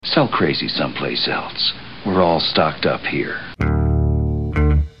Sell crazy someplace else. We're all stocked up here.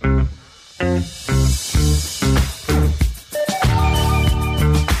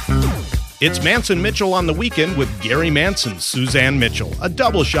 It's Mantz Mitchell on the Weekend with Gary Mantz and Suzanne Mitchell. A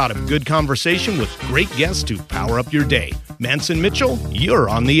double shot of good conversation with great guests to power up your day. Mantz Mitchell, you're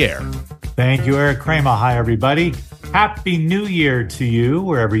on the air. Thank you, Eric Kramer. Hi, everybody. Happy New Year to you,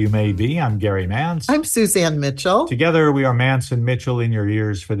 wherever you may be. I'm Gary Mantz. I'm Suzanne Mitchell. Together, we are Mantz and Mitchell in your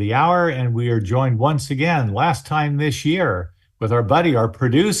ears for the hour, and we are joined once again, last time this year, with our buddy, our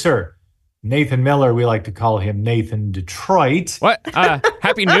producer, Nathan Miller. We like to call him Nathan Detroit. What?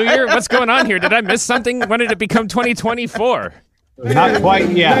 Happy New Year? What's going on here? Did I miss something? When did it become 2024? Not quite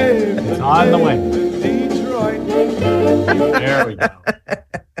yet. It's on the way. Detroit. There we go.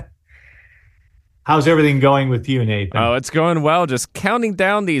 How's everything going with you, Nathan? Oh, it's going well. Just counting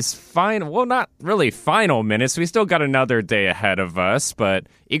down these not really final minutes. We still got another day ahead of us, but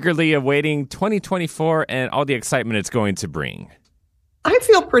eagerly awaiting 2024 and all the excitement it's going to bring. I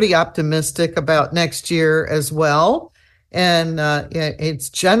feel pretty optimistic about next year as well. And it's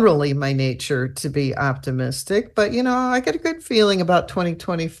generally my nature to be optimistic. But, I get a good feeling about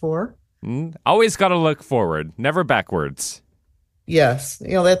 2024. Always got to look forward, never backwards. Yes.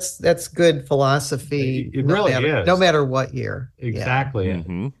 That's good philosophy. It really is. No matter what year. Exactly. Yeah.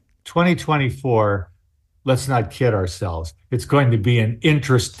 Mm-hmm. 2024, let's not kid ourselves. It's going to be an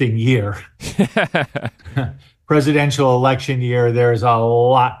interesting year. Presidential election year, there's a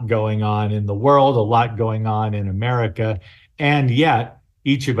lot going on in the world, a lot going on in America, and yet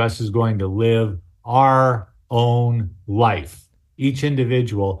each of us is going to live our own life, each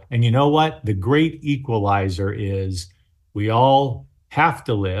individual. And you know what? The great equalizer is we all have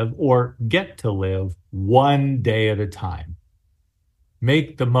to live or get to live one day at a time.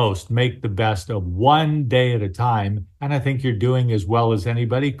 Make the most, make the best of one day at a time, and I think you're doing as well as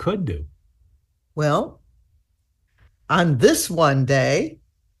anybody could do. Well, on this one day,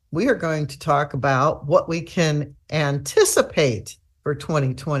 we are going to talk about what we can anticipate for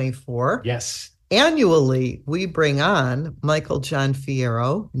 2024. Yes. Annually, we bring on Michael John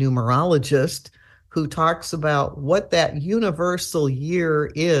Fierro, numerologist, who talks about what that universal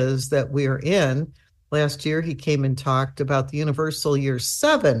year is that we're in. Last year, he came and talked about the universal year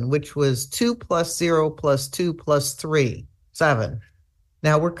 7, which was 2 plus 0 plus 2 plus 3, 7.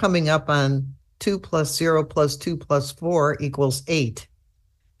 Now we're coming up on 2 plus 0 plus 2 plus 4 equals 8.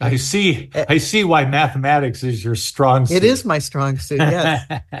 I see why mathematics is your strong suit. It is my strong suit,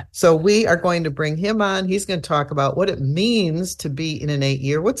 yes. So we are going to bring him on. He's going to talk about what it means to be in an 8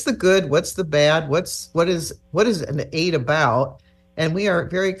 year. What's the good? What's the bad? What is an 8 about? And we are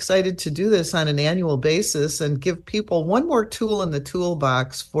very excited to do this on an annual basis and give people one more tool in the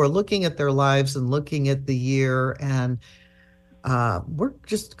toolbox for looking at their lives and looking at the year. And we're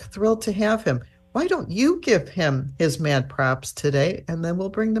just thrilled to have him. Why don't you give him his mad props today, and then we'll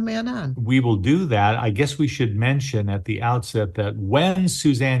bring the man on? We will do that. I guess we should mention at the outset that when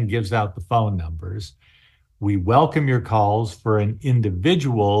Suzanne gives out the phone numbers, we welcome your calls for an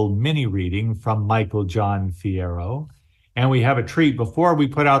individual mini reading from Michael John Fierro. And we have a treat before we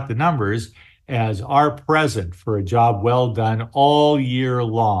put out the numbers. As our present for a job well done all year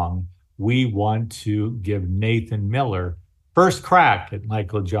long, we want to give Nathan Miller first crack at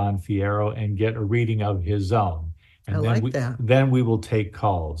Michael John Fierro and get a reading of his own. And then we will take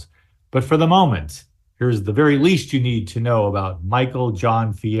calls. But for the moment, here's the very least you need to know about Michael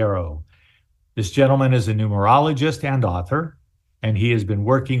John Fierro. This gentleman is a numerologist and author, and he has been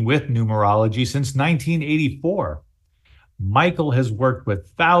working with numerology since 1984. Michael has worked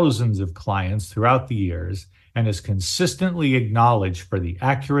with thousands of clients throughout the years and is consistently acknowledged for the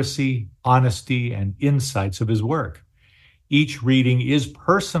accuracy, honesty, and insights of his work. Each reading is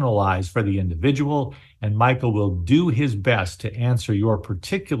personalized for the individual, and Michael will do his best to answer your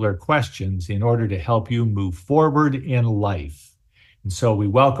particular questions in order to help you move forward in life. And so we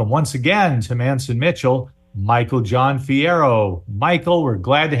welcome once again to Mantz Mitchell, Michael John Fierro. Michael, we're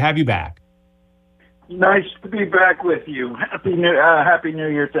glad to have you back. Nice to be back with you. Happy New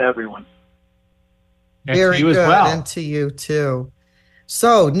Year to everyone. And Very to you good, as well. and to you too.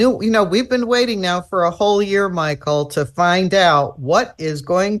 So, we've been waiting now for a whole year, Michael, to find out what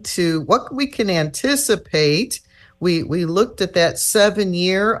we can anticipate. We looked at that 7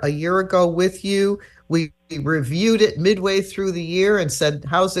 year a year ago with you. We reviewed it midway through the year and said,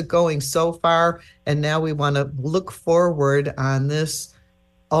 how's it going so far? And now we want to look forward on this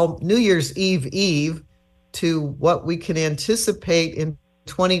New Year's Eve to what we can anticipate in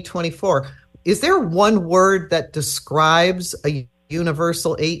 2024. Is there one word that describes a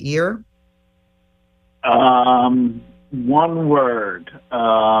universal 8 year? one word.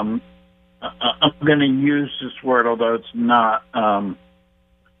 I'm going to use this word, although it's not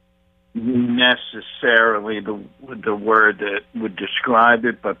necessarily the word that would describe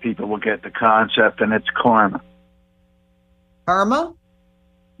it, but people will get the concept, and it's karma. Karma?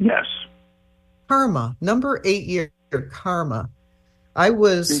 Yes. Karma. Number 8 year karma. I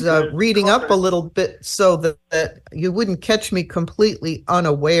was reading up a little bit so that you wouldn't catch me completely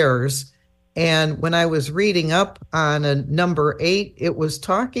unawares. And when I was reading up on a number 8, it was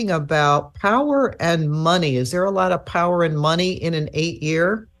talking about power and money. Is there a lot of power and money in an 8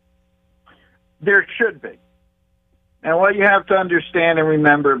 year? There should be. And what you have to understand and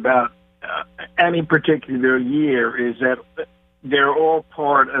remember about any particular year is that they're all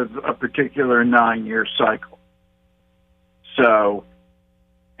part of a particular 9-year cycle. So,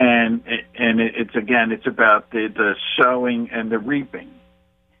 and it's about the sowing and the reaping.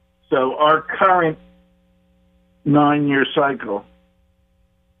 So our current 9-year cycle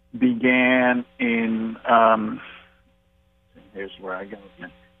began in, here's where I go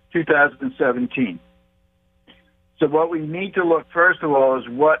again, 2017. So what we need to look, first of all, is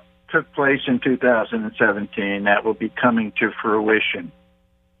what took place in 2017 that will be coming to fruition.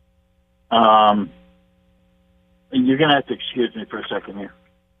 You're going to have to excuse me for a second here.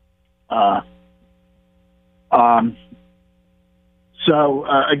 So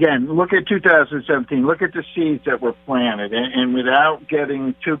again, look at 2017. Look at the seeds that were planted. And without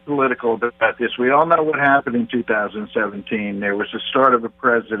getting too political about this, we all know what happened in 2017. There was the start of a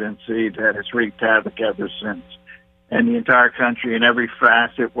presidency that has wreaked havoc ever since. And the entire country and every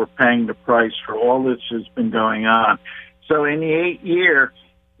facet were paying the price for all this has been going on. So in the 8 year,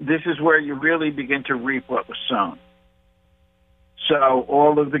 this is where you really begin to reap what was sown. So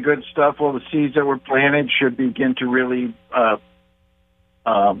all of the good stuff, all the seeds that were planted should begin to really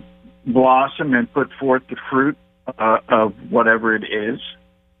blossom and put forth the fruit of whatever it is.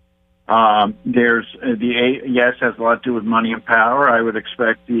 There's yes, has a lot to do with money and power. I would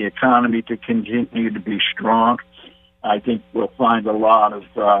expect the economy to continue to be strong. I think we'll find a lot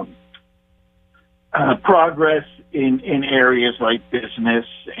of progress in areas like business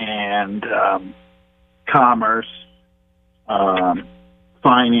and commerce,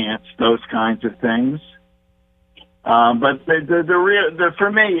 finance, those kinds of things. But the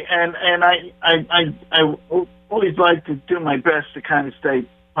for me, and I always like to do my best to kind of stay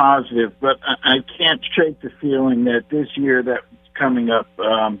positive, but I can't shake the feeling that this year that's coming up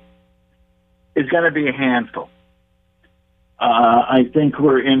is going to be a handful. I think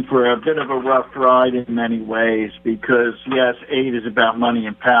we're in for a bit of a rough ride in many ways because, yes, 8 is about money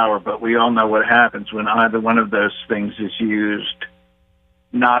and power, but we all know what happens when either one of those things is used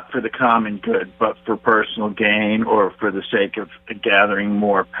not for the common good, but for personal gain or for the sake of gathering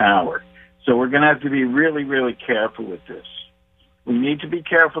more power. So we're going to have to be really, really careful with this. We need to be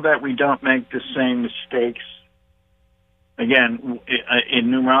careful that we don't make the same mistakes. Again, in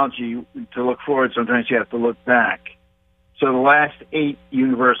numerology, to look forward, sometimes you have to look back. So the last 8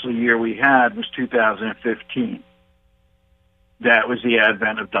 universal year we had was 2015. That was the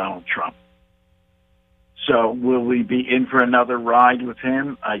advent of Donald Trump. So will we be in for another ride with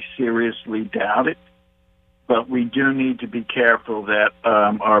him? I seriously doubt it. But we do need to be careful that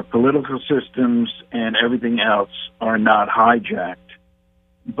our political systems and everything else are not hijacked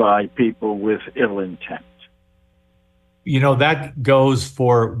by people with ill intent. You know, that goes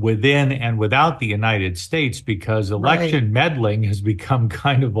for within and without the United States because election meddling has become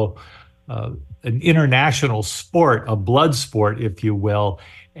kind of an international sport, a blood sport, if you will.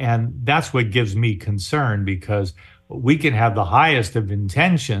 And that's what gives me concern because we can have the highest of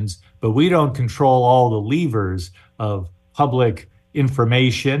intentions, but we don't control all the levers of public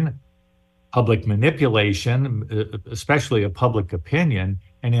information, public manipulation, especially of public opinion.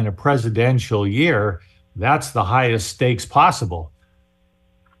 And in a presidential year, that's the highest stakes possible.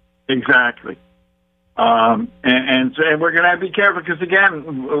 Exactly. And we're going to have to be careful because,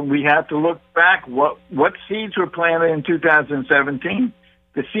 again, we have to look back. What seeds were planted in 2017?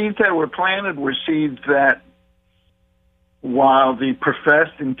 The seeds that were planted were seeds that, while the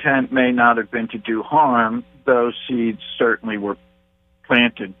professed intent may not have been to do harm, those seeds certainly were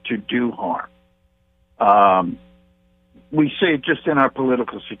planted to do harm. We see it just in our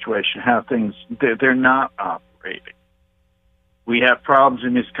political situation, how things, they're not operating. We have problems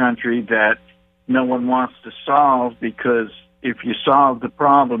in this country that no one wants to solve because if you solve the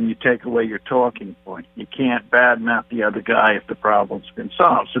problem, you take away your talking point. You can't badmouth the other guy if the problem's been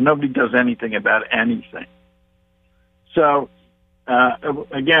solved. So nobody does anything about anything. So,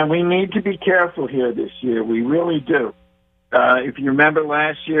 again, we need to be careful here this year. We really do. If you remember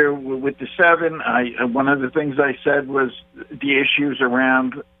last year with the 7, one of the things I said was the issues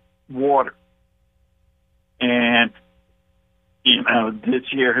around water. And,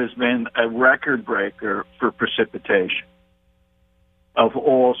 this year has been a record breaker for precipitation of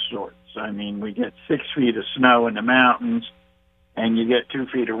all sorts. I mean, we get 6 feet of snow in the mountains, and you get 2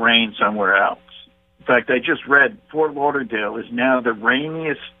 feet of rain somewhere else. In fact, I just read Fort Lauderdale is now the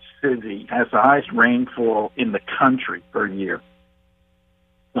rainiest city, has the highest rainfall in the country per year.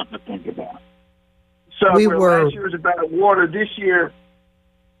 Something to think about. So last year was about water. This year,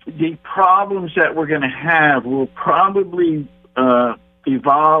 the problems that we're going to have will probably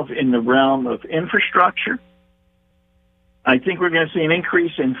evolve in the realm of infrastructure. I think we're going to see an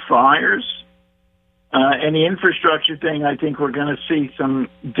increase in fires. And the infrastructure thing, I think we're going to see some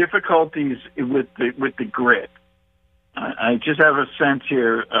difficulties with the grid. I just have a sense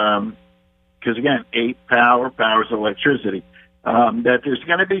here, because again, 8 power is electricity, that there's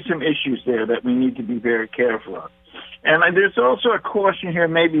going to be some issues there that we need to be very careful of. And there's also a caution here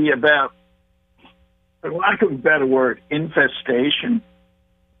maybe about, for lack of a better word, infestation.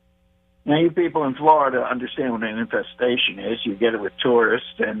 Now, you people in Florida understand what an infestation is. You get it with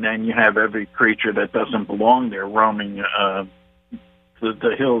tourists, and then you have every creature that doesn't belong there roaming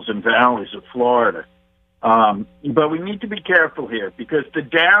the hills and valleys of Florida. But we need to be careful here, because the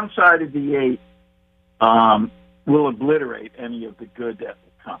downside of the 8 will obliterate any of the good that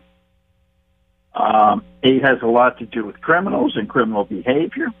will come. 8 has a lot to do with criminals and criminal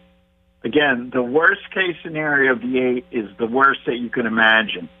behavior. Again, the worst case scenario of the 8 is the worst that you can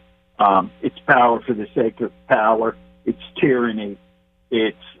imagine. It's power for the sake of power. It's tyranny.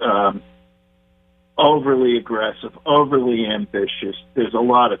 It's overly aggressive, overly ambitious. There's a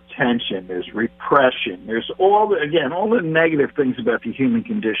lot of tension. There's repression. There's all the negative things about the human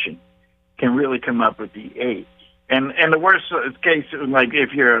condition can really come up with the 8. And the worst case, like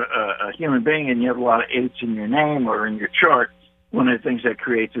if you're a human being and you have a lot of 8s in your name or in your chart, one of the things that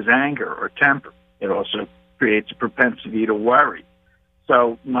creates is anger or temper. It also creates a propensity to worry.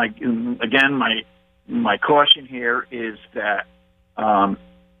 So, my caution here is that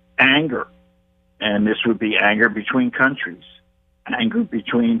anger, and this would be anger between countries, anger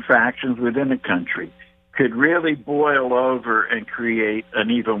between factions within a country, could really boil over and create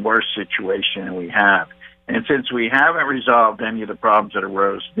an even worse situation than we have. And since we haven't resolved any of the problems that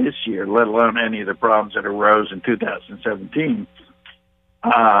arose this year, let alone any of the problems that arose in 2017,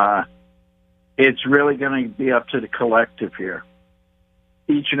 it's really going to be up to the collective here.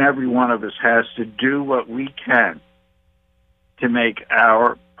 Each and every one of us has to do what we can to make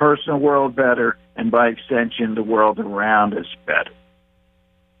our personal world better, and by extension, the world around us better.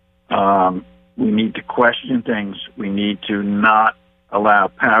 We need to question things. We need to not allow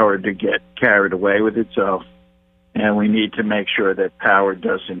power to get carried away with itself, and we need to make sure that power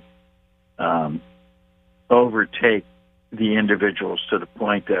doesn't overtake the individuals to the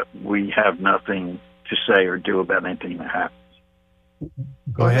point that we have nothing to say or do about anything that happens.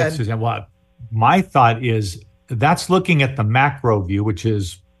 Go ahead, Suzanne. Well, my thought is that's looking at the macro view, which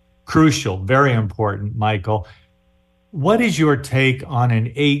is crucial, very important, Michael. What is your take on an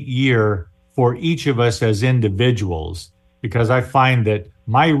 8-year for each of us as individuals? Because I find that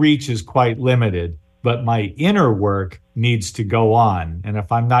my reach is quite limited, but my inner work needs to go on. And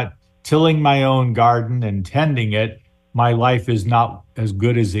if I'm not tilling my own garden and tending it, my life is not as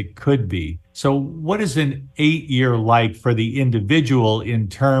good as it could be. So what is an 8-year like for the individual in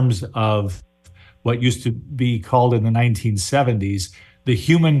terms of what used to be called in the 1970s, the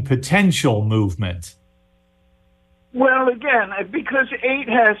human potential movement? Well, again, because 8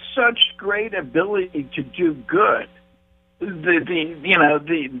 has such great ability to do good, the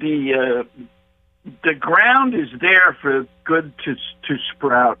ground is there for good to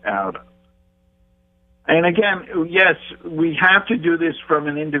sprout out of. And again, yes, we have to do this from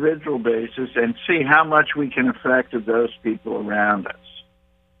an individual basis and see how much we can affect of those people around us.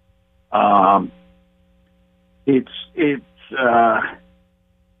 I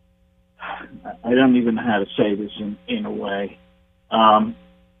don't even know how to say this in a way.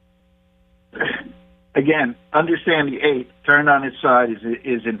 Again, understand the 8 turned on its side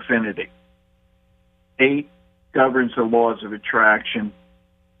is infinity. 8 governs the laws of attraction,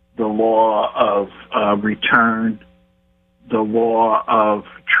 the law of return, the law of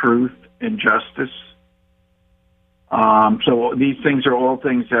truth and justice. So these things are all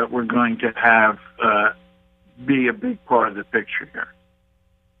things that we're going to have be a big part of the picture here.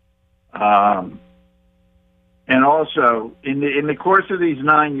 And also, in the course of these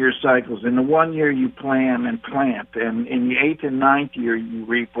 9-year cycles, in the 1 year you plan and plant, and in the 8th and 9th year you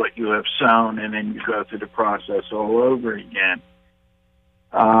reap what you have sown, and then you go through the process all over again.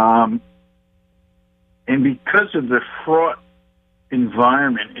 And because of the fraught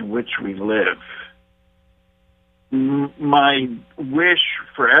environment in which we live, my wish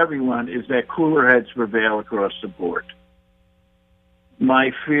for everyone is that cooler heads prevail across the board.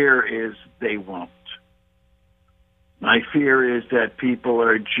 My fear is they won't. My fear is that people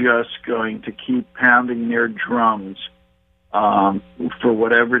are just going to keep pounding their drums for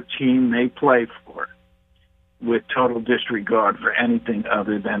whatever team they play for, with total disregard for anything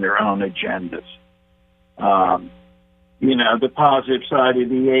other than their own agendas. The positive side of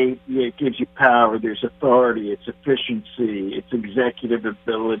the 8, it gives you power, there's authority, it's efficiency, it's executive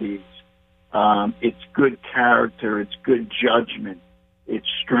abilities, it's good character, it's good judgment, it's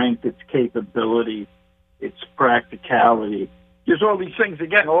strength, it's capability, it's practicality. There's all these things.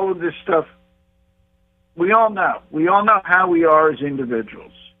 Again, all of this stuff, we all know. We all know how we are as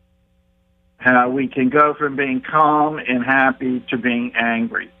individuals. How we can go from being calm and happy to being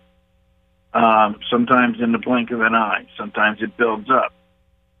angry. Sometimes in the blink of an eye. Sometimes it builds up.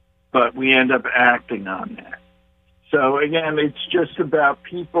 But we end up acting on that. So, again, it's just about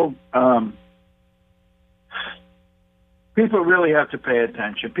people. People really have to pay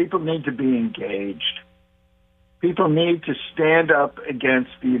attention. People need to be engaged. People need to stand up against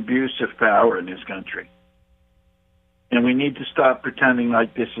the abuse of power in this country. And we need to stop pretending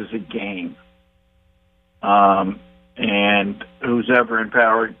like this is a game. And who's ever in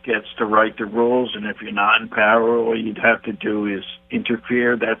power gets to write the rules, and if you're not in power, all you'd have to do is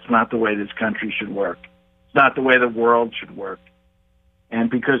interfere. That's not the way this country should work. It's not the way the world should work. And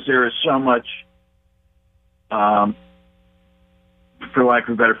because there is so much, for lack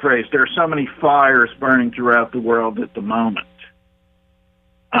of a better phrase, there are so many fires burning throughout the world at the moment.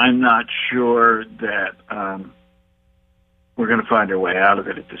 I'm not sure that we're going to find our way out of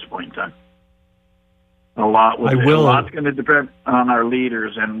it at this point in time. A lot's going to depend on our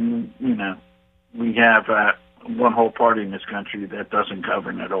leaders, and we have one whole party in this country that doesn't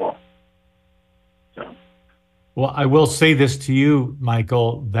govern at all. So, well, I will say this to you,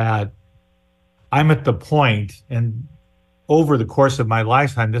 Michael, that I'm at the point, and over the course of my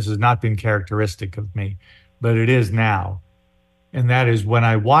lifetime, this has not been characteristic of me, but it is now. And that is when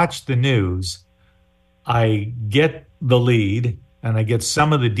I watch the news, I get the lead and I get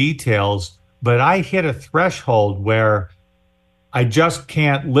some of the details, but I hit a threshold where I just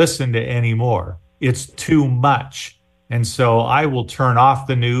can't listen to anymore. It's too much. And so I will turn off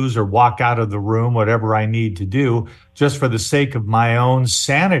the news or walk out of the room, whatever I need to do, just for the sake of my own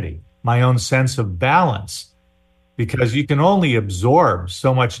sanity, my own sense of balance. Because you can only absorb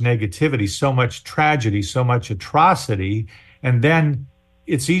so much negativity, so much tragedy, so much atrocity, and then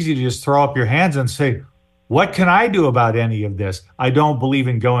it's easy to just throw up your hands and say, what can I do about any of this? I don't believe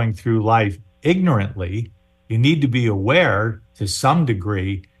in going through life ignorantly. You need to be aware to some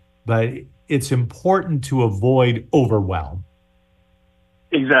degree, but it's important to avoid overwhelm.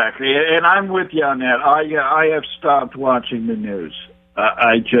 Exactly, and I'm with you on that. I have stopped watching the news.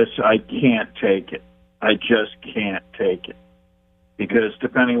 I can't take it. I just can't take it. Because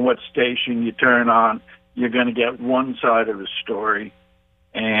depending on what station you turn on, you're going to get one side of the story.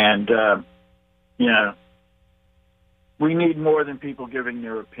 And, we need more than people giving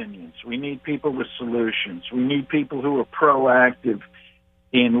their opinions. We need people with solutions. We need people who are proactive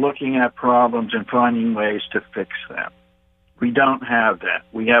in looking at problems and finding ways to fix them. We don't have that.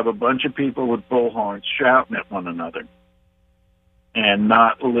 We have a bunch of people with bullhorns shouting at one another and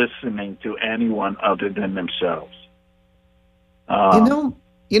not listening to anyone other than themselves.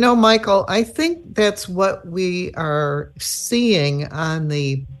 Michael, I think that's what we are seeing on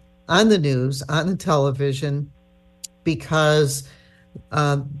the news, on the television, because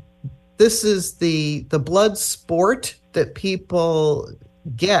this is the blood sport that people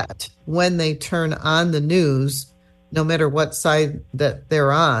get when they turn on the news, no matter what side that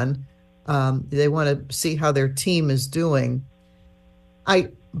they're on. They want to see how their team is doing.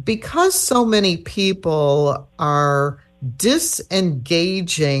 Because so many people are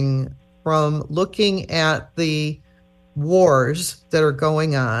disengaging from looking at the wars that are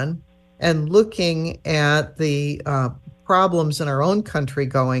going on and looking at the problems in our own country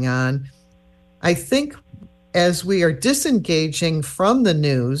going on, I think as we are disengaging from the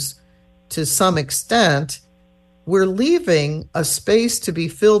news to some extent, we're leaving a space to be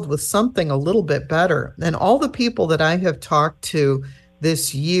filled with something a little bit better. And all the people that I have talked to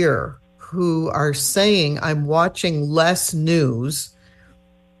this year who are saying, I'm watching less news,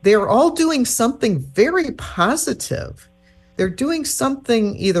 they're all doing something very positive. They're doing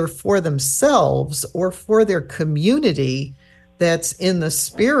something either for themselves or for their community that's in the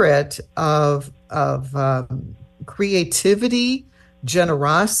spirit of creativity,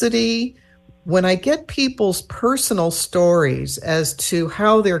 generosity. When I get people's personal stories as to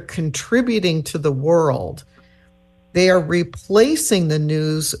how they're contributing to the world, they are replacing the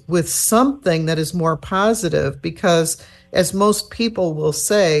news with something that is more positive because, as most people will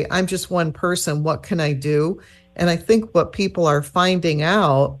say, I'm just one person, what can I do? And I think what people are finding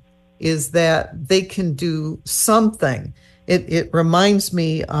out is that they can do something. It reminds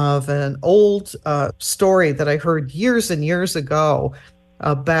me of an old story that I heard years and years ago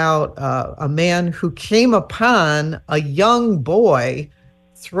about a man who came upon a young boy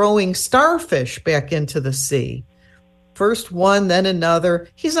throwing starfish back into the sea. First one, then another.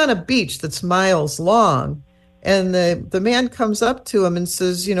 He's on a beach that's miles long. And the man comes up to him and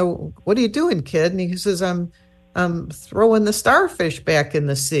says, what are you doing, kid? And he says, I'm throwing the starfish back in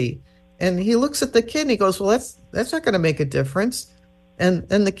the sea. And he looks at the kid and he goes, well, that's not going to make a difference. And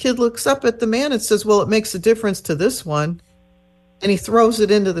the kid looks up at the man and says, well, it makes a difference to this one. And he throws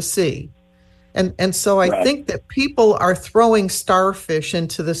it into the sea. And so I think that people are throwing starfish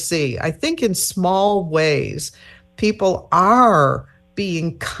into the sea. I think in small ways, people are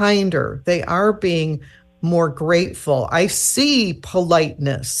being kinder. They are being more grateful. I see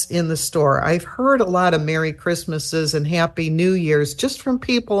politeness in the store. I've heard a lot of Merry Christmases and Happy New Years just from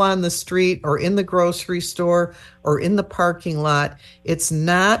people on the street or in the grocery store or in the parking lot. It's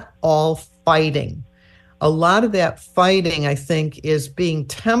not all fighting. A lot of that fighting, I think, is being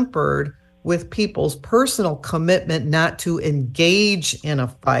tempered with people's personal commitment not to engage in a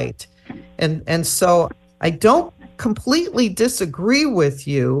fight. And so I don't completely disagree with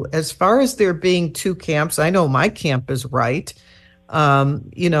you as far as there being two camps. I know my camp is right,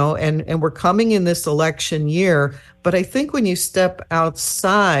 and we're coming in this election year. But I think when you step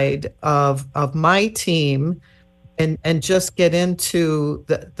outside of my team and just get into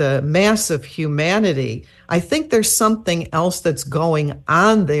the mass of humanity, I think there's something else that's going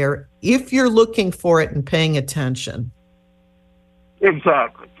on there if you're looking for it and paying attention.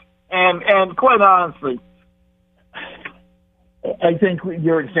 Exactly. And quite honestly, I think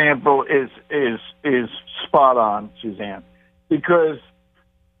your example is spot on, Suzanne, because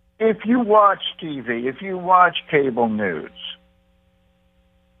if you watch TV, if you watch cable news,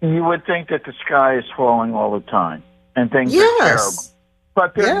 you would think that the sky is falling all the time and things are terrible.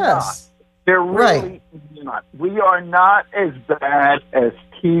 But they're not. They're really not. We are not as bad as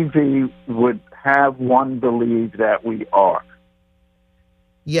TV would have one believe that we are.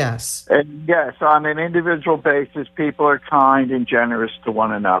 Yes. And yes, on an individual basis, people are kind and generous to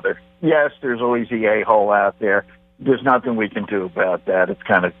one another. Yes, there's always the a-hole out there. There's nothing we can do about that. It's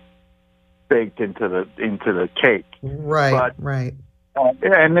kind of baked into the cake. Right.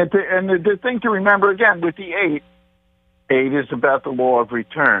 And the thing to remember again with the 8 is about the law of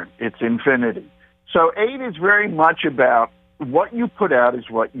return. It's infinity. So 8 is very much about what you put out is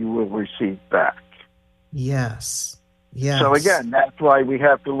what you will receive back. Yes. So again, that's why we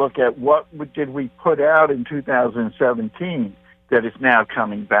have to look at what did we put out in 2017 that is now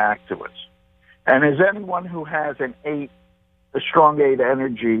coming back to us. And as anyone who has a strong 8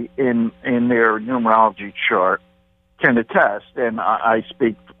 energy in their numerology chart can attest, and I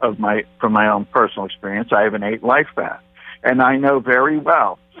speak from my own personal experience, I have an 8 life path. And I know very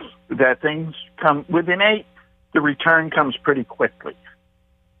well that things come with an 8, the return comes pretty quickly.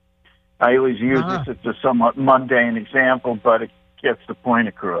 I always use this as a somewhat mundane example, but it gets the point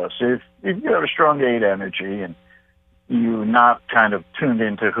across. If you have a strong 8 energy and you're not kind of tuned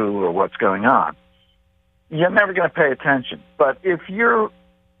into who or what's going on, you're never going to pay attention. But if you're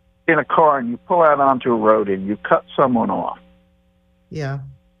in a car and you pull out onto a road and you cut someone off,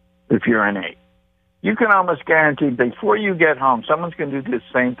 if you're an 8, you can almost guarantee before you get home, someone's going to do the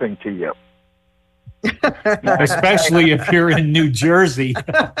same thing to you. Especially if you're in New Jersey.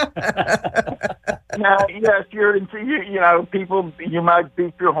 Now, yes, people, you might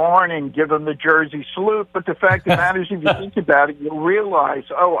beat your horn and give them the Jersey salute, but the fact of the matter is, if you think about it, you'll realize,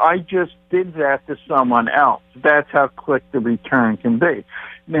 I just did that to someone else. That's how quick the return can be.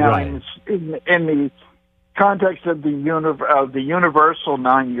 Now, in the context of the universal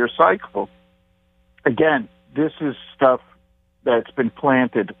 9-year cycle, again, this is stuff that's been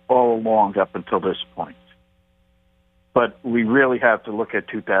planted all along up until this point. But we really have to look at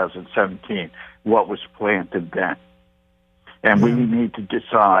 2017, what was planted then. And we need to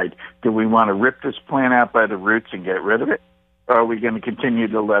decide, do we want to rip this plant out by the roots and get rid of it? Or are we going to continue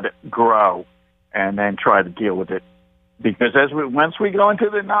to let it grow and then try to deal with it Because once we go into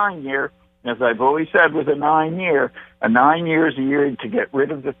the 9-year, as I've always said with a 9-year is a year to get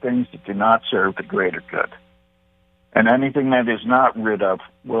rid of the things that do not serve the greater good. And anything that is not rid of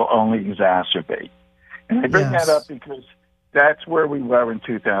will only exacerbate. And I bring that up because that's where we were in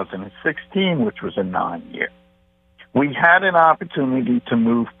 2016, which was a 9-year. We had an opportunity to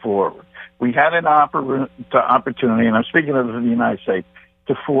move forward. We had an opportunity, and I'm speaking of the United States,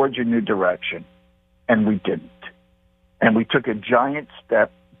 to forge a new direction, and we didn't. And we took a giant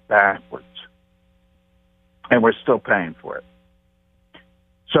step backwards, and we're still paying for it.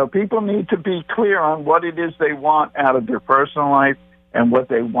 So people need to be clear on what it is they want out of their personal life and what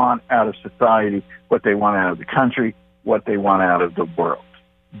they want out of society, what they want out of the country, what they want out of the world.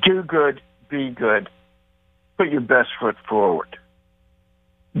 Do good, be good, put your best foot forward.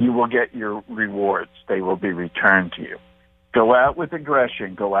 You will get your rewards. They will be returned to you. Go out with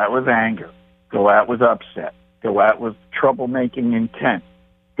aggression, go out with anger, go out with upset, go out with troublemaking intent,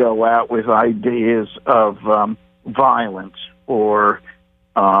 go out with ideas of violence or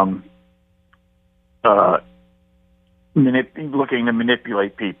looking to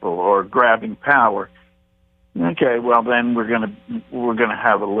manipulate people or grabbing power. Okay, well then we're gonna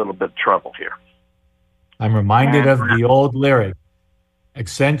have a little bit of trouble here. I'm reminded of the old lyric: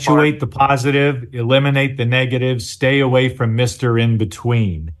 accentuate the positive, eliminate the negative, stay away from Mr. In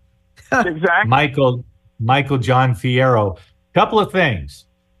Between. Exactly. Michael John Fierro. Couple of things.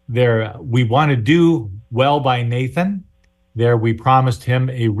 There, we want to do well by Nathan. There, we promised him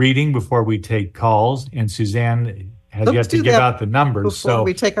a reading before we take calls, and Suzanne has yet to give out the numbers. Before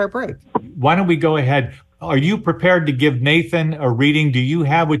we take our break. Why don't we go ahead? Are you prepared to give Nathan a reading? Do you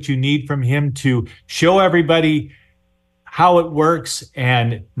have what you need from him to show everybody how it works?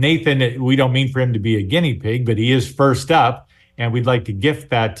 And Nathan, we don't mean for him to be a guinea pig, but he is first up, and we'd like to gift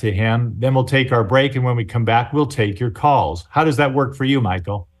that to him. Then we'll take our break, and when we come back, we'll take your calls. How does that work for you,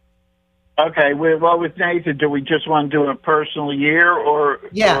 Michael? Okay, well, with Nathan, do we just want to do a personal year, or do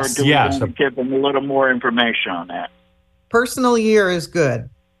we want to give him a little more information on that? Personal year is good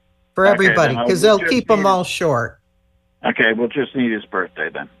for everybody, because they'll keep them all short. Okay, we'll just need his birthday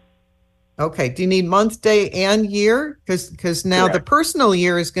then. Okay, do you need month, day, and year? Because now the personal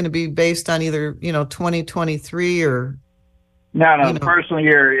year is going to be based on either 2023 or... No, the personal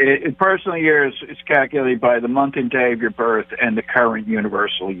year is calculated by the month and day of your birth and the current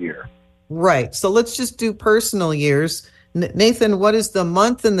universal year. Right. So let's just do personal years. Nathan, what is the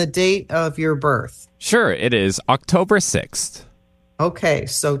month and the date of your birth? Sure, it is October 6th. Okay,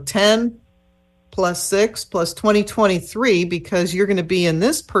 so 10 plus 6 plus 2023, because you're going to be in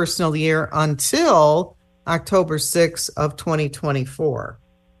this personal year until October 6th of 2024.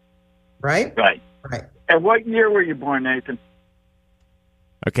 Right? Right. And what year were you born, Nathan?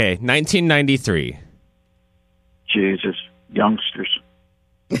 Okay, 1993. Jesus, youngsters.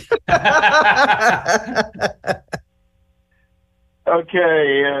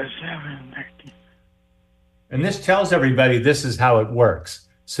 Okay, 7, and this tells everybody this is how it works.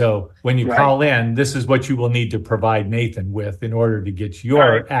 So when you call in, this is what you will need to provide Nathan with in order to get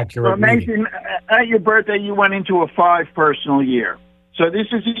your accurate reading. Nathan, at your birthday, you went into a 5 personal year. So this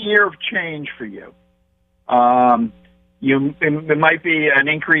is a year of change for you. It might be an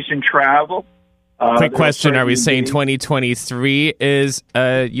increase in travel. Quick question, are we saying 2023 is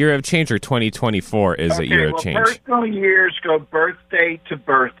a year of change or 2024 is a year of change? Personal years go birthday to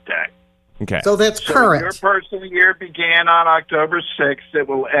birthday. Okay. So that's current. Your personal year began on October 6th. It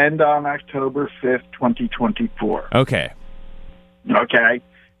will end on October 5th, 2024. Okay. Okay.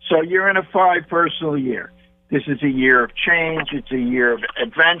 So you're in a 5 personal year. This is a year of change. It's a year of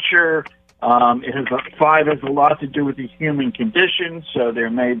adventure. 5 has a lot to do with the human condition, so there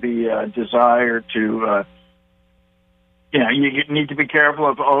may be a desire to, you need to be careful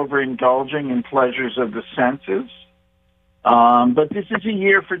of overindulging in pleasures of the senses. But this is a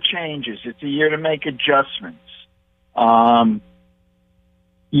year for changes. It's a year to make adjustments.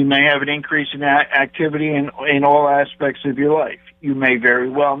 You may have an increase in activity in all aspects of your life. You may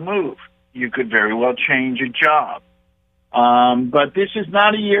very well move. You could very well change a job. But this is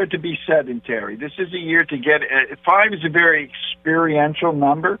not a year to be sedentary. This is a year to get... 5 is a very experiential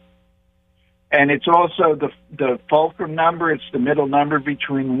number, and it's also the fulcrum number. It's the middle number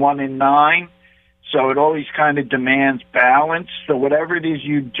between 1 and 9, so it always kind of demands balance. So whatever it is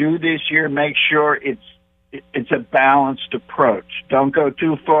you do this year, make sure it's a balanced approach. Don't go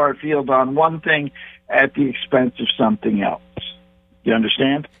too far afield on one thing at the expense of something else. You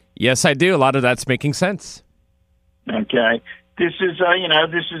understand? Yes, I do. A lot of that's making sense. Okay. This is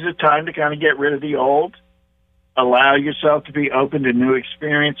a time to kind of get rid of the old, allow yourself to be open to new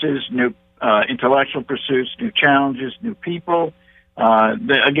experiences, new intellectual pursuits, new challenges, new people.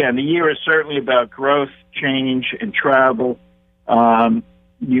 Again, the year is certainly about growth, change, and travel.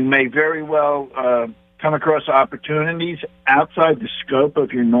 You may very well come across opportunities outside the scope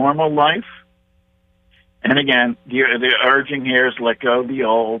of your normal life. And again, the urging here is let go of the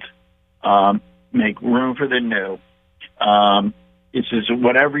old, make room for the new. It says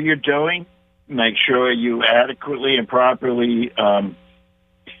whatever you're doing, make sure you adequately and properly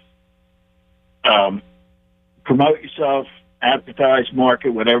promote yourself, advertise,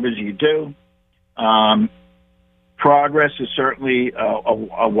 market, whatever it is you do. Progress is certainly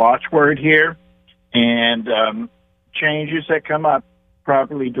a watchword here, and changes that come up,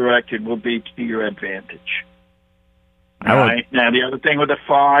 properly directed, will be to your advantage. All right. Now, the other thing with the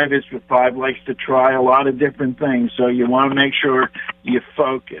 5 is the 5 likes to try a lot of different things, so you want to make sure you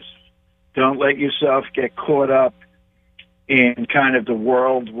focus. Don't let yourself get caught up in kind of the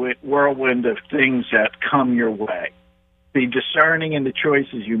whirlwind of things that come your way. Be discerning in the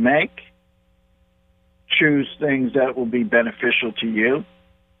choices you make. Choose things that will be beneficial to you,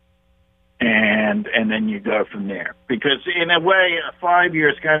 and then you go from there. Because in a way, a 5 year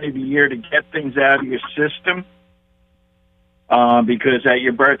is kind of the year to get things out of your system. Because at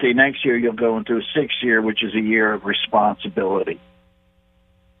your birthday next year, you'll go into a 6 year, which is a year of responsibility.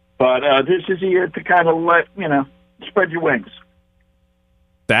 But this is a year to kind of spread your wings.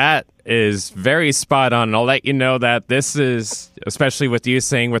 That is very spot on. I'll let you know that this is, especially with you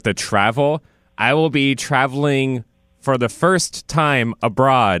saying with the travel, I will be traveling for the first time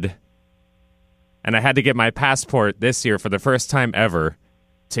abroad. And I had to get my passport this year for the first time ever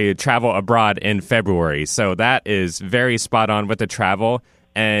to travel abroad in February. So that is very spot on with the travel.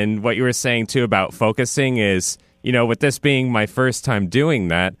 And what you were saying, too, about focusing is, with this being my first time doing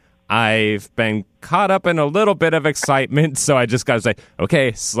that, I've been caught up in a little bit of excitement. So I just got to say,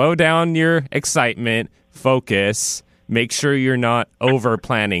 okay, slow down your excitement, focus, make sure you're not over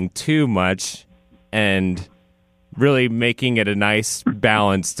planning too much, and really making it a nice,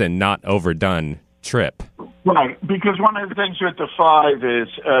 balanced, and not overdone trip. Right, because one of the things with the 5 is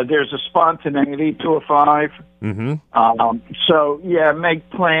there's a spontaneity to a 5. Mm-hmm. So, make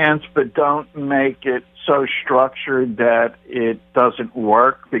plans, but don't make it so structured that it doesn't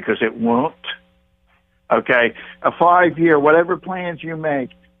work, because it won't. Okay, a 5 year, whatever plans you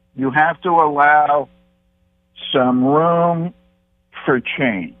make, you have to allow some room for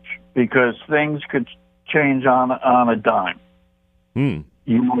change, because things could change on a dime.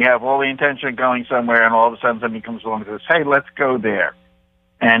 You may have all the intention of going somewhere, and all of a sudden somebody comes along and says, hey, let's go there.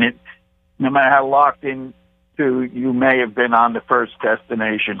 And no matter how locked into you may have been on the first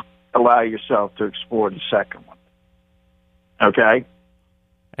destination, allow yourself to explore the second one. Okay?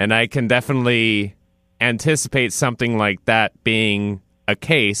 And I can definitely anticipate something like that being a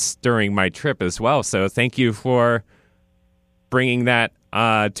case during my trip as well. So thank you for bringing that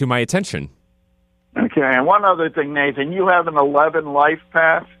to my attention. Okay, and one other thing, Nathan, you have an 11 life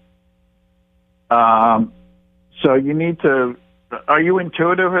path. So you need to, are you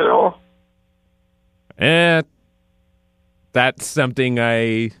intuitive at all? That's something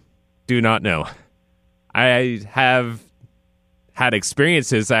I do not know. I have had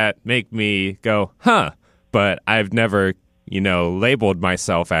experiences that make me go, huh, but I've never, labeled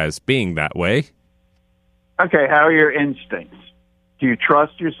myself as being that way. Okay, how are your instincts? Do you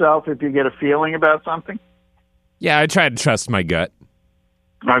trust yourself if you get a feeling about something? Yeah, I try to trust my gut.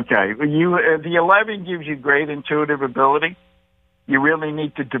 Okay. The 11 gives you great intuitive ability. You really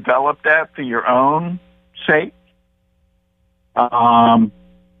need to develop that for your own sake. Because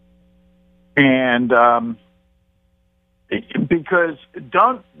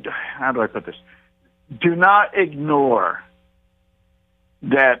how do I put this? Do not ignore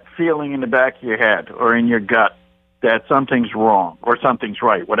that feeling in the back of your head or in your gut that something's wrong or something's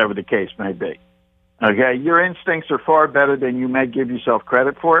right, whatever the case may be. Okay, your instincts are far better than you may give yourself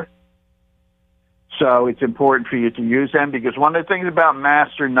credit for. So it's important for you to use them, because one of the things about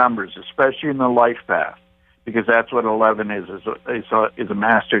master numbers, especially in the life path, because that's what 11 is a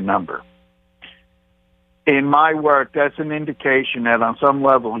master number. In my work, that's an indication that on some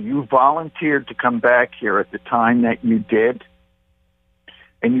level you volunteered to come back here at the time that you did,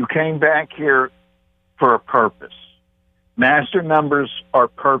 and you came back here for a purpose. Master numbers are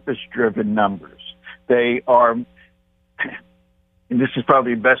purpose-driven numbers. They are, and this is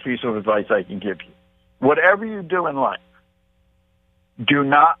probably the best piece of advice I can give you. Whatever you do in life, do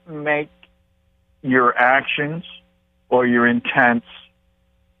not make your actions or your intents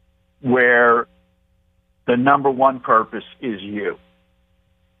where the number one purpose is you.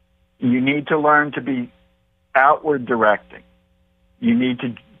 You need to learn to be outward directing. You need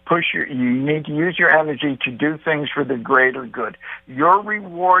you need to use your energy to do things for the greater good. Your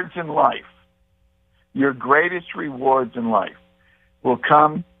rewards in life, your greatest rewards in life, will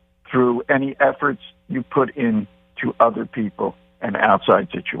come through any efforts you put into other people and outside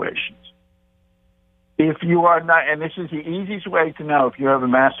situations. If you are not, and this is the easiest way to know if you have a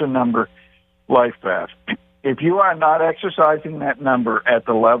master number life path, if you are not exercising that number at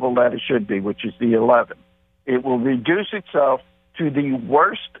the level that it should be, which is the 11, it will reduce itself to the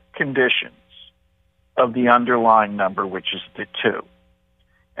worst conditions of the underlying number, which is the 2.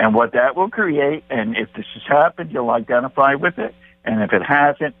 And what that will create, and if this has happened, you'll identify with it, and if it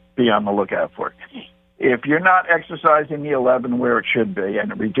hasn't, be on the lookout for it. If you're not exercising the 11 where it should be,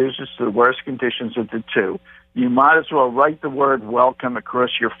 and it reduces to the worst conditions of the 2, you might as well write the word welcome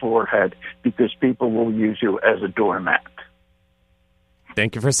across your forehead, because people will use you as a doormat.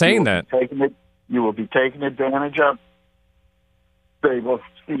 Thank you for saying that. You will be taken advantage of. They will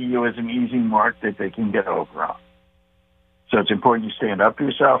see you as an easy mark that they can get over on. So it's important you stand up for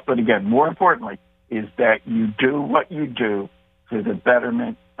yourself. But again, more importantly, is that you do what you do for the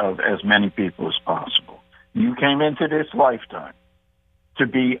betterment of as many people as possible. You came into this lifetime to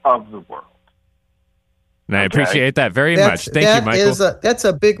be of the world. And I appreciate that very much. Thank you, Michael. That's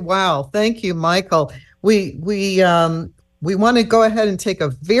a big wow. Thank you, Michael. We want to go ahead and take a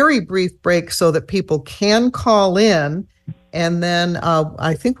very brief break so that people can call in. And then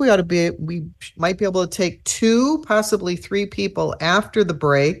I think we might be able to take 2, possibly 3 people after the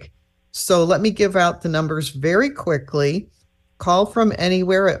break. So let me give out the numbers very quickly. Call from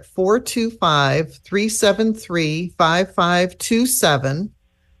anywhere at 425-373-5527,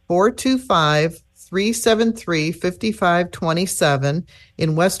 425-373-5527.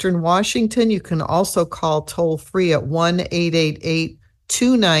 In Western Washington, you can also call toll-free at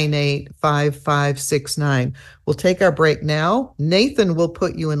 1-888-298-5569. We'll take our break now. Nathan will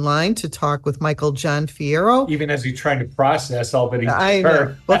put you in line to talk with Michael John Fierro. Even as he's trying to process all that he's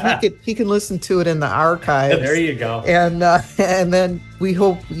heard. Well, he can listen to it in the archives. There you go. And then we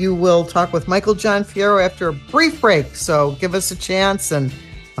hope you will talk with Michael John Fierro after a brief break. So give us a chance, and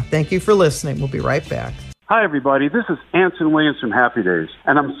thank you for listening. We'll be right back. Hi, everybody. This is Anson Williams from Happy Days,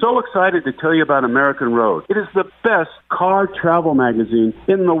 and I'm so excited to tell you about American Road. It is the best car travel magazine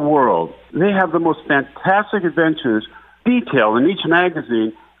in the world. They have the most fantastic adventures detailed in each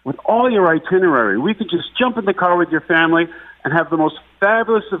magazine with all your itinerary. We could just jump in the car with your family and have the most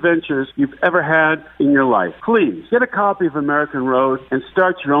fabulous adventures you've ever had in your life. Please get a copy of American Road and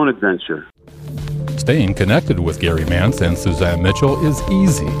start your own adventure. Staying connected with Gary Mantz and Suzanne Mitchell is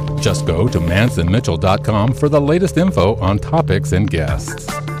easy. Just go to mantzandmitchell.com for the latest info on topics and guests.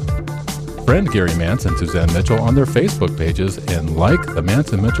 Friend Gary Mantz and Suzanne Mitchell on their Facebook pages and like the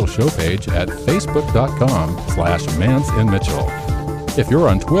Mantz and Mitchell show page at facebook.com/MantzandMitchell. If you're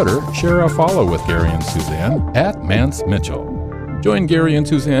on Twitter, share a follow with Gary and Suzanne at Mantz Mitchell. Join Gary and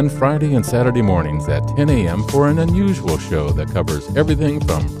Suzanne Friday and Saturday mornings at 10 a.m. for an unusual show that covers everything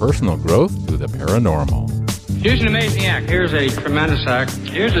from personal growth to the paranormal. Here's an amazing act. Here's a tremendous act.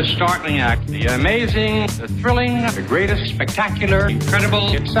 Here's a startling act. The amazing, the thrilling, the greatest, spectacular,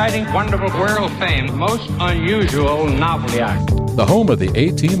 incredible, exciting, wonderful, world fame, most unusual novelty act. The home of the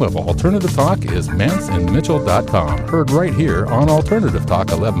A-Team of Alternative Talk is mantzandmitchell.com. Heard right here on Alternative Talk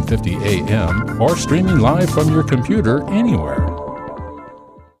 1150 AM or streaming live from your computer anywhere.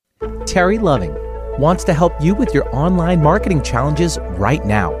 Terry Loving wants to help you with your online marketing challenges right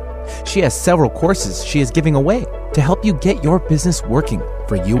now. She has several courses she is giving away to help you get your business working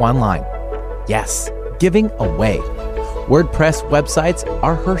for you online. Yes, giving away. WordPress websites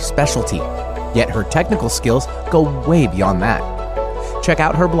are her specialty, yet her technical skills go way beyond that. Check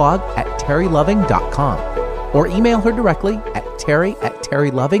out her blog at terryloving.com or email her directly at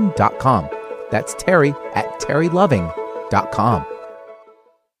terry@terryloving.com. That's terry@terryloving.com.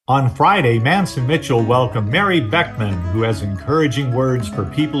 On Friday, Mantz and Mitchell welcome Mary Beckman, who has encouraging words for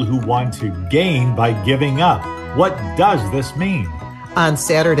people who want to gain by giving up. What does this mean? On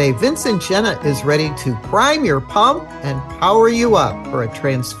Saturday, Vincent Jenna is ready to prime your pump and power you up for a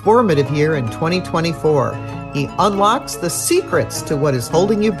transformative year in 2024. He unlocks the secrets to what is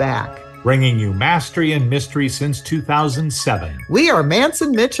holding you back. Bringing you mastery and mystery since 2007. We are Mantz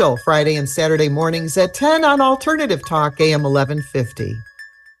and Mitchell, Friday and Saturday mornings at 10 on Alternative Talk, AM 1150.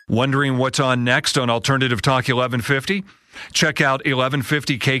 Wondering what's on next on Alternative Talk 1150? Check out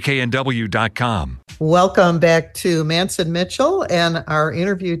 1150kknw.com. Welcome back to Mantz and Mitchell and our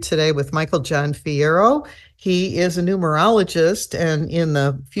interview today with Michael John Fierro. He is a numerologist, and in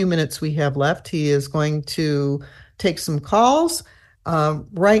the few minutes we have left, he is going to take some calls.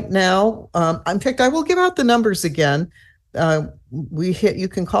 Right now, in fact, I will give out the numbers again. You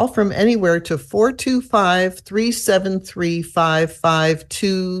can call from anywhere to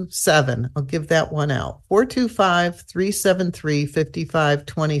 425-373-5527. I'll give that one out.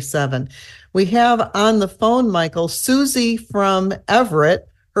 425-373-5527. We have on the phone, Michael, Susie from Everett.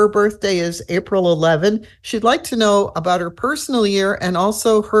 Her birthday is April 11. She'd like to know about her personal year and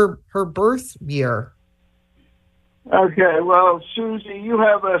also her birth year. Okay, well, Susie, you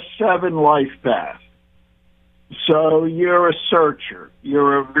have a 7 life path. So you're a searcher.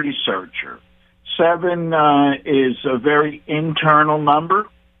 You're a researcher. 7 is a very internal number.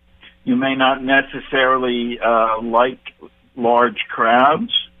 You may not necessarily like large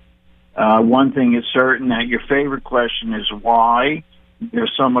crowds. One thing is certain, that your favorite question is why. You're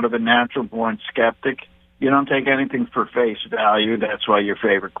somewhat of a natural-born skeptic. You don't take anything for face value. That's why your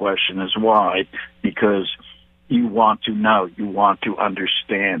favorite question is why, because you want to know, you want to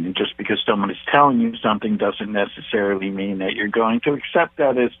understand. And just because someone is telling you something doesn't necessarily mean that you're going to accept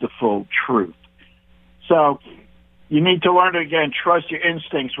that as the full truth. So you need to learn to, again, trust your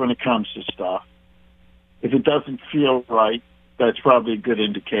instincts when it comes to stuff. If it doesn't feel right, that's probably a good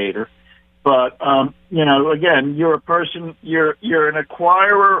indicator. But, again, you're a person, you're an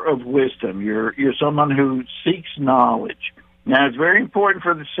acquirer of wisdom. You're someone who seeks knowledge. Now, it's very important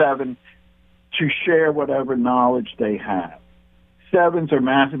for the 7 to share whatever knowledge they have. 7s are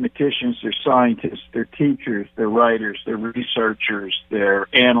mathematicians, they're scientists, they're teachers, they're writers, they're researchers, they're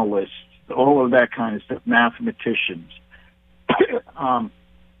analysts, all of that kind of stuff, mathematicians. But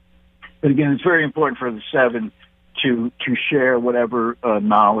again, it's very important for the 7 to share whatever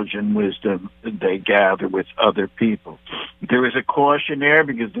knowledge and wisdom they gather with other people. There is a caution there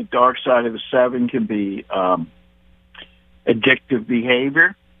because the dark side of the 7 can be addictive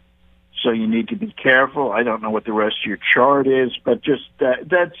behavior. So you need to be careful. I don't know what the rest of your chart is, but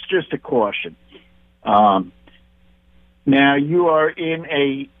that's just a caution. Now you are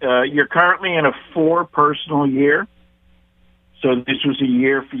you're currently in a 4 personal year. So this was a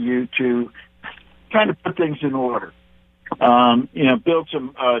year for you to kind of put things in order. Build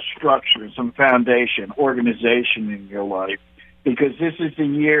some structure, some foundation, organization in your life, because this is the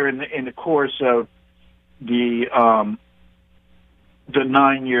year in the course of the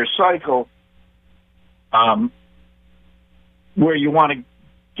 9-year cycle, where you want to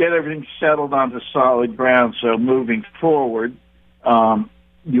get everything settled onto solid ground. So moving forward,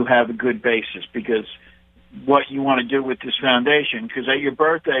 you have a good basis, because what you want to do with this foundation, because at your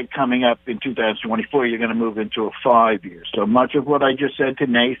birthday coming up in 2024, you're going to move into a 5-year. So much of what I just said to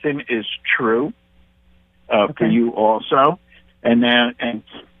Nathan is true for you also. And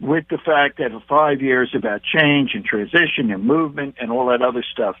with the fact that a 5 years is about change and transition and movement and all that other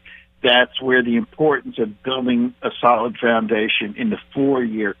stuff, that's where the importance of building a solid foundation in the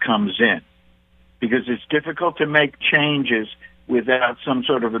 4-year comes in. Because it's difficult to make changes without some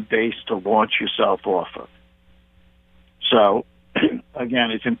sort of a base to launch yourself off of. So,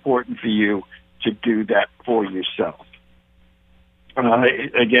 again, it's important for you to do that for yourself.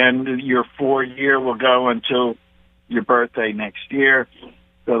 Again, your 4-year will go until your birthday next year.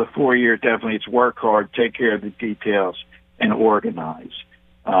 So the 4-year, definitely, it's work hard, take care of the details, and organize.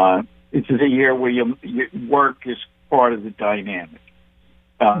 It's a year where your work is part of the dynamic.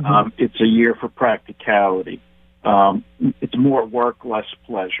 It's a year for practicality. It's more work, less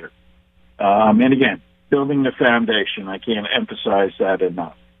pleasure. And again, building the foundation, I can't emphasize that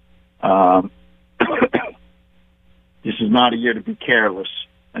enough. This is not a year to be careless.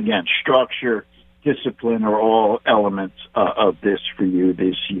 Again, structure, discipline are all elements of this for you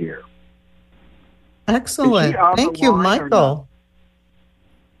this year. Excellent. Thank you, Michael.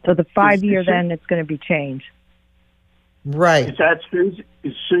 So the 5-year, then it's going to be changed. Right. Is that Susie?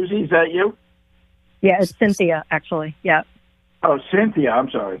 Is that you? Yeah, it's Cynthia, actually. Yeah. Oh, Cynthia, I'm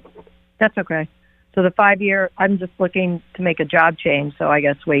sorry. That's okay. So the 5-year, I'm just looking to make a job change, so I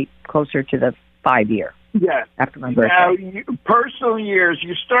guess wait closer to the 5-year. Yeah. After my birthday. Now, personal years,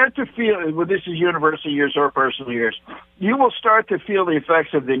 you start to feel, well, this is universal years or personal years, you will start to feel the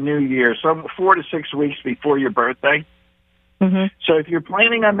effects of the new year, some 4 to 6 weeks before your birthday. Mm-hmm. So if you're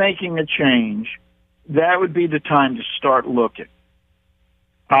planning on making a change, that would be the time to start looking.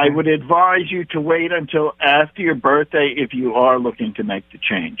 I would advise you to wait until after your birthday if you are looking to make the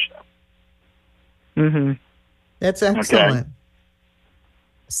change. Mm-hmm. That's excellent. Okay.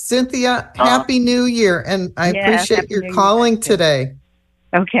 Cynthia, Happy New Year, and I appreciate your calling today.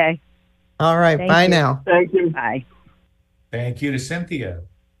 Okay. All right, bye now. Thank you. Bye. Thank you to Cynthia.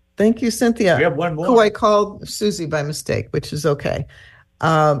 Thank you, Cynthia. We have one more. Who I called Susie by mistake, which is okay.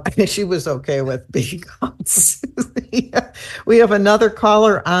 She was okay with being on Susie. We have another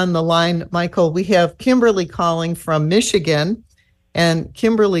caller on the line, Michael. We have Kimberly calling from Michigan, and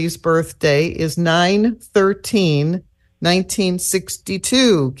Kimberly's birthday is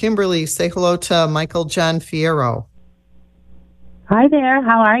 9/13/1962. Kimberly, say hello to Michael John Fierro. Hi there.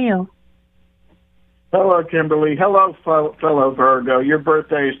 How are you? Hello, Kimberly. Hello, fellow Virgo. Your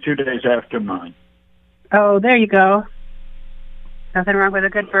birthday is 2 days after mine. Oh, there you go. Nothing wrong with a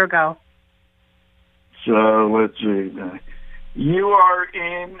good Virgo. So let's see. You are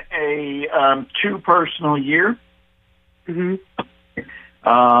in a 2 personal year. Mm-hmm.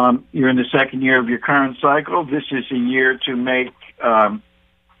 You're in the second year of your current cycle. This is a year to make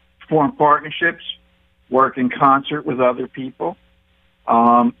form partnerships, work in concert with other people,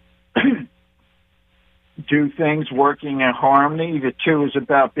 do things working in harmony. The 2 is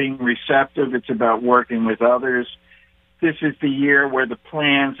about being receptive. It's about working with others. This is the year where the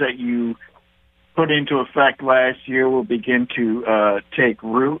plans that you put into effect last year will begin to take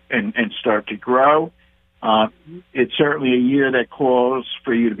root and start to grow. It's certainly a year that calls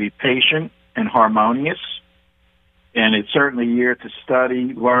for you to be patient and harmonious. And it's certainly a year to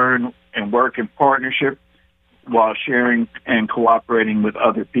study, learn, and work in partnership while sharing and cooperating with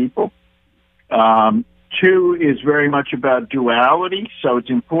other people. 2 is very much about duality. So it's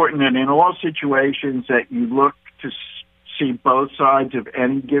important that in all situations that you look to see both sides of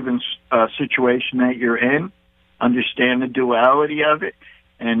any given situation that you're in, understand the duality of it,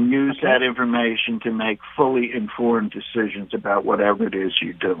 and use that information to make fully informed decisions about whatever it is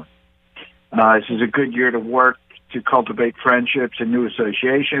you're doing. This is a good year to work to cultivate friendships and new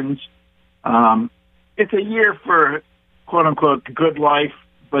associations. It's a year for, quote-unquote, the good life,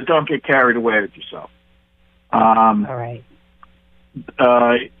 but don't get carried away with yourself. All right.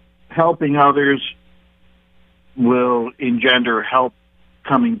 Helping others will engender help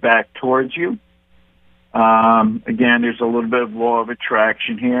coming back towards you. Again, there's a little bit of law of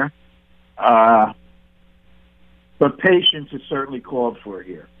attraction here. But patience is certainly called for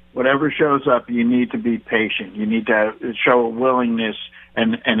here. Whatever shows up, you need to be patient. You need to show a willingness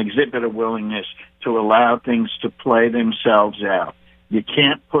and exhibit a willingness to allow things to play themselves out. You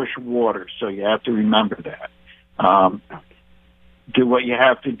can't push water, so you have to remember that. Do what you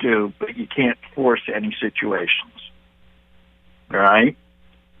have to do, but you can't force any situations. All right?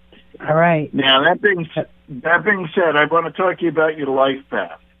 All right. Now, that being said, I want to talk to you about your life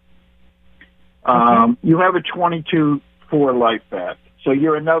path. You have a 22-4 life path. So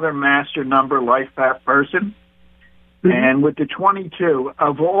you're another master number life path person. Mm-hmm. And with the 22,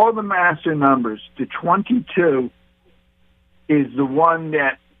 of all the master numbers, the 22 is the one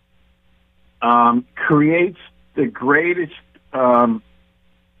that creates the greatest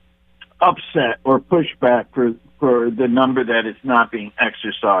upset or pushback for the number that is not being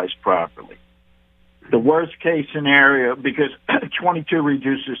exercised properly. The worst case scenario, because 22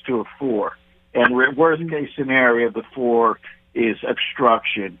 reduces to a 4, and worst case scenario, the 4 is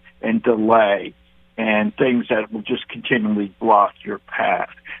obstruction and delay and things that will just continually block your path.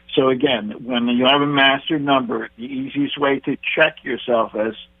 So again, when you have a master number, the easiest way to check yourself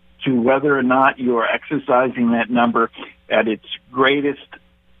as to whether or not you are exercising that number at its greatest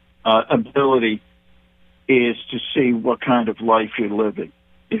ability is to see what kind of life you're living.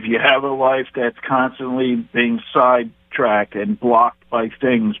 If you have a life that's constantly being sidetracked and blocked by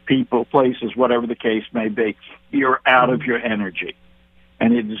things, people, places, whatever the case may be, you're out of your energy.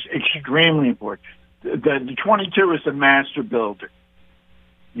 And it is extremely important. The 22 is the master builder.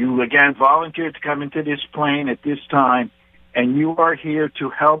 You, again, volunteered to come into this plane at this time, and you are here to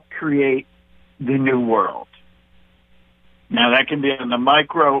help create the new world. Now, that can be on the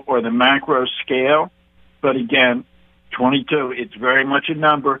micro or the macro scale, but again, 22, it's very much a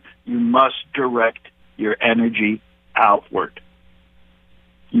number. You must direct your energy outward.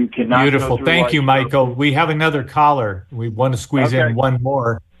 You cannot. Beautiful. Thank you, Michael. We have another caller. We want to squeeze in one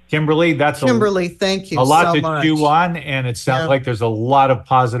more. Kimberly, Kimberly, thank you a lot so to much. chew on, and it sounds like there's a lot of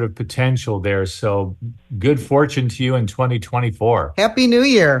positive potential there. So good fortune to you in 2024. Happy New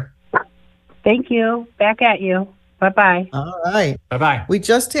Year. Thank you. Back at you. Bye-bye. All right. Bye-bye. We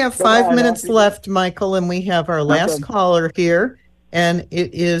just have 5 minutes left, Michael, and we have our last caller here, and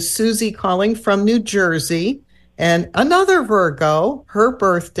it is Susie calling from New Jersey. And another Virgo, her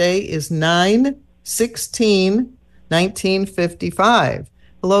birthday is 9/16/1955.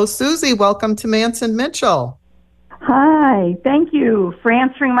 Hello, Susie. Welcome to Mantz Mitchell. Hi. Thank you for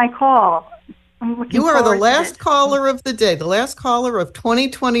answering my call. You are the last caller of the day, the last caller of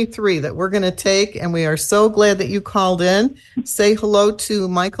 2023 that we're going to take, and we are so glad that you called in. Say hello to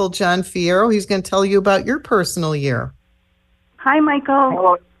Michael John Fierro. He's going to tell you about your personal year. Hi,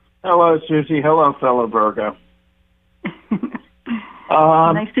 Michael. Hello, Susie. Hello, fellow Virgo.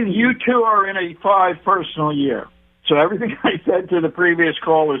 Nice to meet you. You two are in a 5 personal year. So everything I said to the previous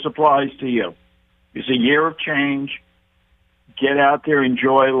callers applies to you. It's a year of change. Get out there,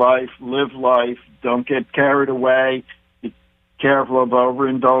 enjoy life, live life. Don't get carried away. Be careful of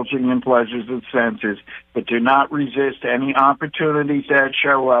overindulging in pleasures of senses, but do not resist any opportunities that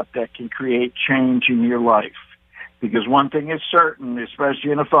show up that can create change in your life. Because one thing is certain,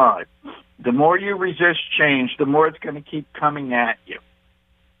 especially in a 5, the more you resist change, the more it's going to keep coming at you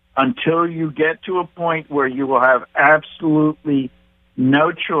until you get to a point where you will have absolutely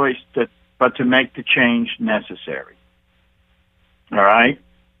no choice but to make the change necessary. All right?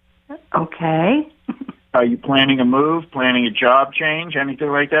 Okay. Are you planning a move, planning a job change, anything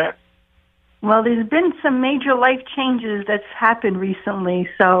like that? Well, there's been some major life changes that's happened recently,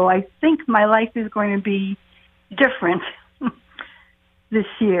 so I think my life is going to be different this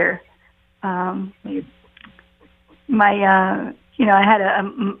year. I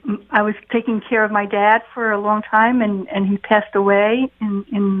was taking care of my dad for a long time, and he passed away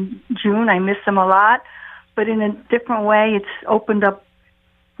in June. I miss him a lot, but in a different way, it's opened up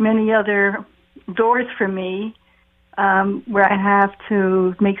many other doors for me where I have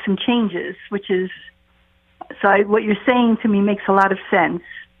to make some changes, what you're saying to me makes a lot of sense.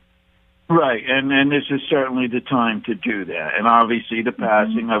 Right, and this is certainly the time to do that. And obviously the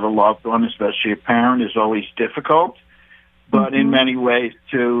passing of a loved one, especially a parent, is always difficult. But in many ways,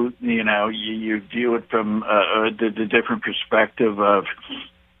 too, you view it from the different perspective of,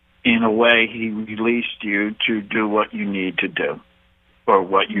 in a way, he released you to do what you need to do or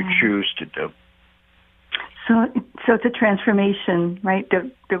what you choose to do. So it's a transformation, right?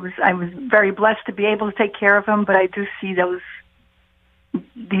 I was very blessed to be able to take care of him, but I do see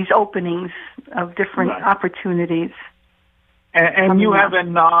these openings of different opportunities. And you have a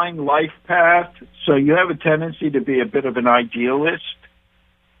 9 life path, so you have a tendency to be a bit of an idealist.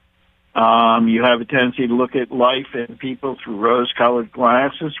 You have a tendency to look at life and people through rose-colored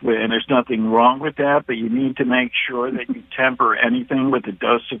glasses, and there's nothing wrong with that, but you need to make sure that you temper anything with a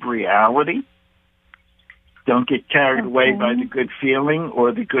dose of reality. Don't get carried away by the good feeling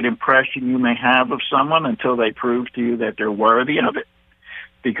or the good impression you may have of someone until they prove to you that they're worthy of it.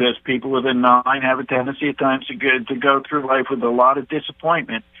 Because people with a 9 have a tendency at times to go through life with a lot of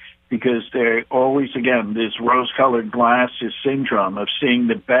disappointment because they're always, again, this rose-colored glasses syndrome of seeing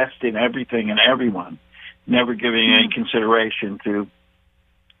the best in everything and everyone, never giving any consideration to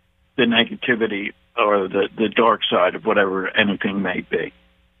the negativity or the dark side of whatever anything may be.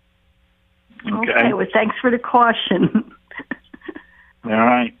 Okay, well, thanks for the caution. All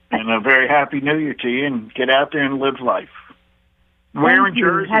right, and a very happy New Year to you, and get out there and live life. Where in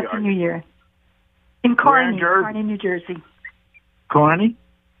Jersey Happy are you? New Year. In Kearney, New Jersey. Kearney?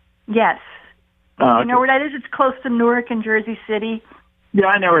 Yes. Okay. You know where that is? It's close to Newark and Jersey City. Yeah,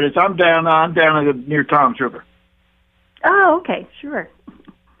 I know where it is. I'm down near Tom's River. Oh, okay, sure.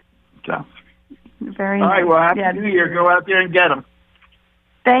 So. Very All right, nice. well, Happy New Year. Go out there and get them.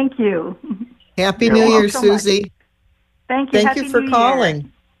 Thank you. Happy New Year, Susie. Thank you. Thank Happy you for New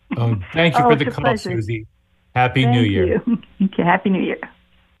calling. Oh, thank you for the it's a call, pleasure. Susie. Happy New Year. Okay, Happy New Year.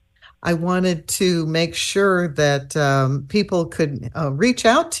 I wanted to make sure that people could reach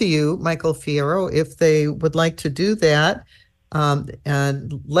out to you, Michael Fierro, if they would like to do that,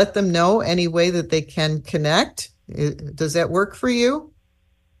 and let them know any way that they can connect. Does that work for you?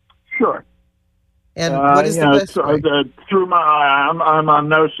 Sure. And what is the best way? Through I'm on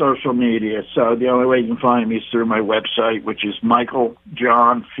no social media, so the only way you can find me is through my website, which is Michael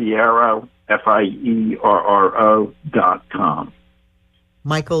John Fierro, FIERRO.com.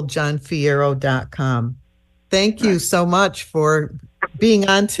 MichaelJohnFierro.com. Thank you so much for being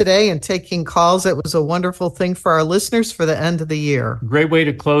on today and taking calls. It was a wonderful thing for our listeners for the end of the year. Great way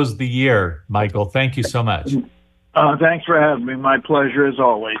to close the year, Michael. Thank you so much. Thanks for having me. My pleasure as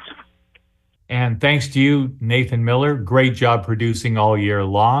always. And thanks to you, Nathan Miller. Great job producing all year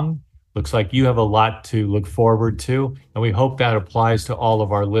long. Looks like you have a lot to look forward to, and we hope that applies to all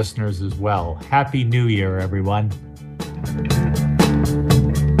of our listeners as well. Happy New Year, everyone.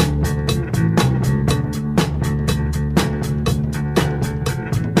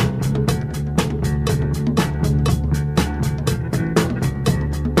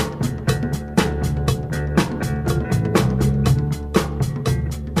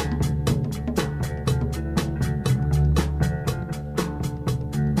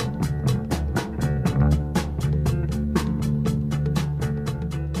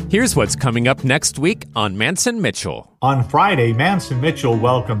 Here's what's coming up next week on Mantz Mitchell. On Friday, Mantz Mitchell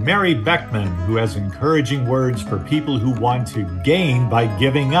welcomed Mary Beckman, who has encouraging words for people who want to gain by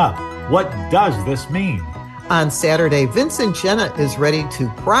giving up. What does this mean? On Saturday, Vincent Jenna is ready to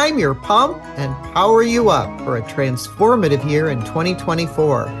prime your pump and power you up for a transformative year in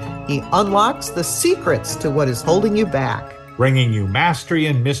 2024. He unlocks the secrets to what is holding you back. Bringing you mastery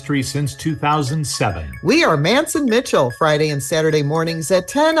and mystery since 2007. We are Mantz Mitchell, Friday and Saturday mornings at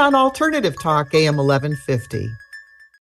 10 on Alternative Talk, AM 1150.